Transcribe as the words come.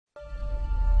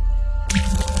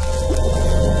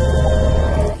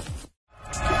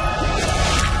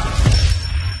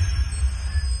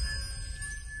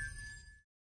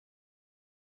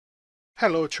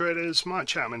Hello traders, Mark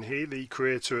Chapman here, the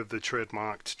creator of the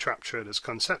trademarked Trap Traders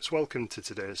concepts. Welcome to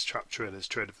today's Trap Traders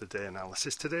Trade of the Day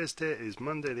analysis. Today's date is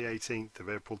Monday the 18th of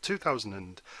April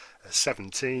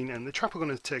 2017, and the trap we're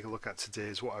going to take a look at today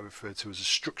is what I refer to as a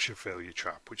structure failure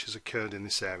trap, which has occurred in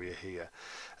this area here.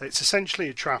 It's essentially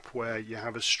a trap where you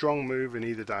have a strong move in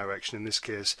either direction. In this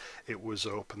case it was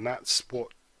up, and that's what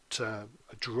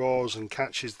draws and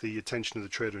catches the attention of the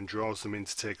trader and draws them in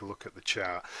to take a look at the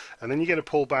chart. And then you get a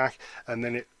pullback, and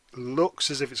then it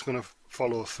looks as if it's going to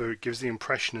follow through. It gives the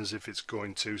impression as if it's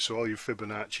going to, so all your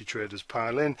Fibonacci traders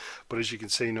pile in, but as you can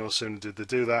see, no sooner did they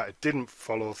do that, it didn't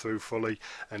follow through fully,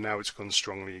 and now it's gone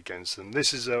strongly against them.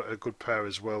 This is a good pair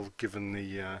as well, given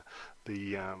the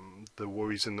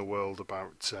worries in the world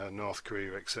about North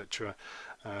Korea, etc.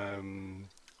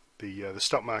 The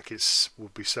stock markets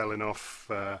will be selling off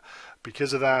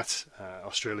because of that.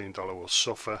 Australian dollar will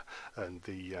suffer, and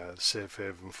the safe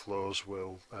haven flows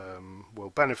will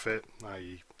benefit,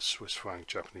 i.e. Swiss franc,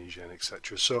 Japanese yen,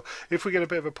 etc. So if we get a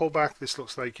bit of a pullback, this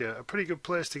looks like a pretty good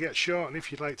place to get short. And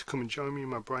if you'd like to come and join me in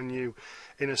my brand new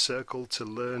inner circle to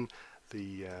learn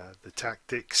the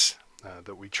tactics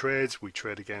that we trade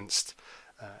against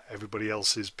everybody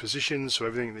else's positions, so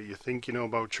everything that you think you know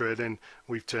about trading,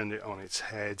 we've turned it on its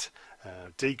head,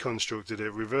 deconstructed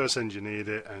it, reverse engineered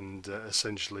it, and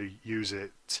essentially use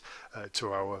it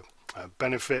to our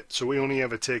benefit. So we only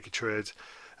ever take a trade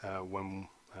when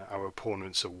our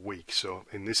opponents are weak. So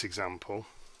in this example,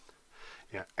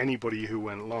 anybody who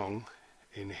went long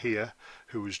in here,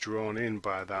 who was drawn in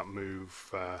by that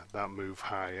move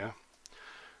higher,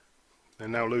 they're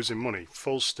now losing money.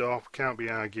 Full stop, can't be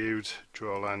argued,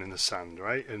 draw a line in the sand,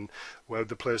 right? And where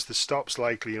the place that stops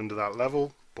likely under that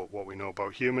level, but what we know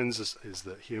about humans is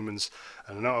that humans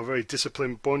are not a very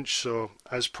disciplined bunch, so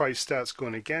as price starts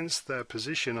going against their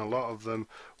position, a lot of them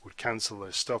would cancel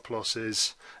their stop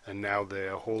losses, and now they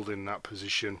are holding that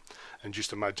position. And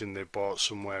just imagine they bought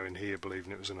somewhere in here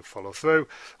believing it was going to follow through,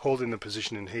 holding the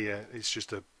position in here. It's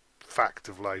just a fact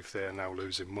of life, they're now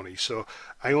losing money. So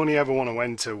I only ever want to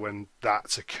enter when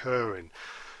that's occurring.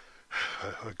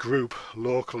 A group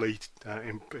locally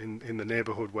in the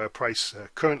neighborhood where price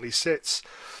currently sits,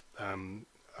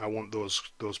 I want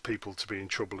those people to be in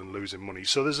trouble and losing money.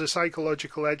 So there's a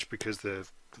psychological edge because they're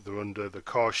under the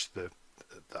cosh. That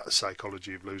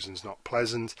psychology of losing is not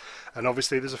pleasant, and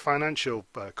obviously there's a financial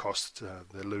cost.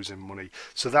 They're losing money,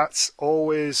 so that's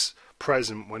always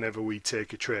present whenever we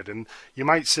take a trade. And you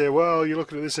might say, well, you're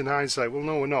looking at this in hindsight. Well,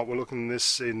 no, we're not. We're looking at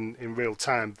this in real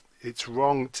time. It's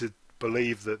wrong to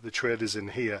believe that the traders in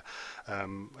here,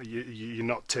 you're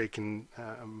not taking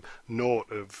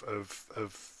note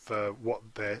of what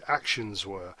their actions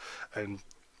were, and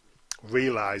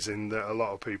realizing that a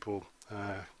lot of people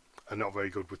are not very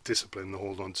good with discipline. They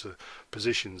hold on to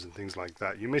positions and things like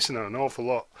that. You're missing out an awful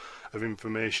lot of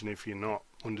information if you're not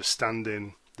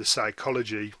understanding the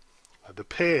psychology, the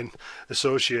pain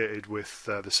associated with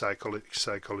the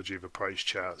psychology of a price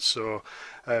chart. So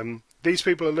these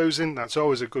people are losing. That's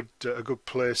always a good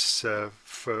place to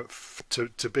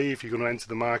be if you're going to enter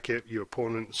the market. Your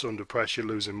opponent's under pressure,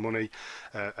 losing money,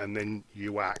 and then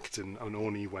you act, and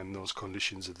only when those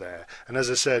conditions are there. And as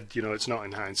I said, it's not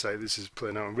in hindsight. This is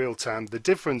playing out in real time. The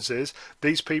difference is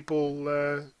these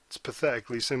people. It's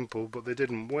pathetically simple, but they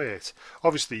didn't wait.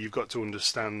 Obviously, you've got to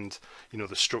understand,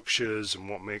 the structures and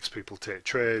what makes people take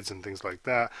trades and things like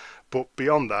that. But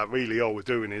beyond that, really, all we're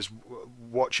doing is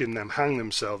watching them hang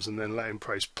themselves and then letting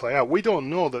price play out. We don't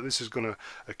know that this is going to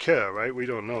occur, right? We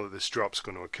don't know that this drop's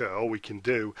going to occur. All we can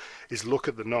do is look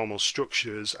at the normal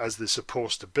structures as they're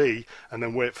supposed to be, and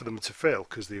then wait for them to fail,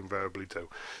 because they invariably do.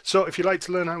 So if you'd like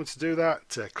to learn how to do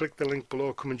that, click the link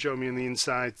below. Come and join me on the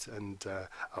inside, and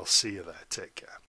I'll see you there. Take care.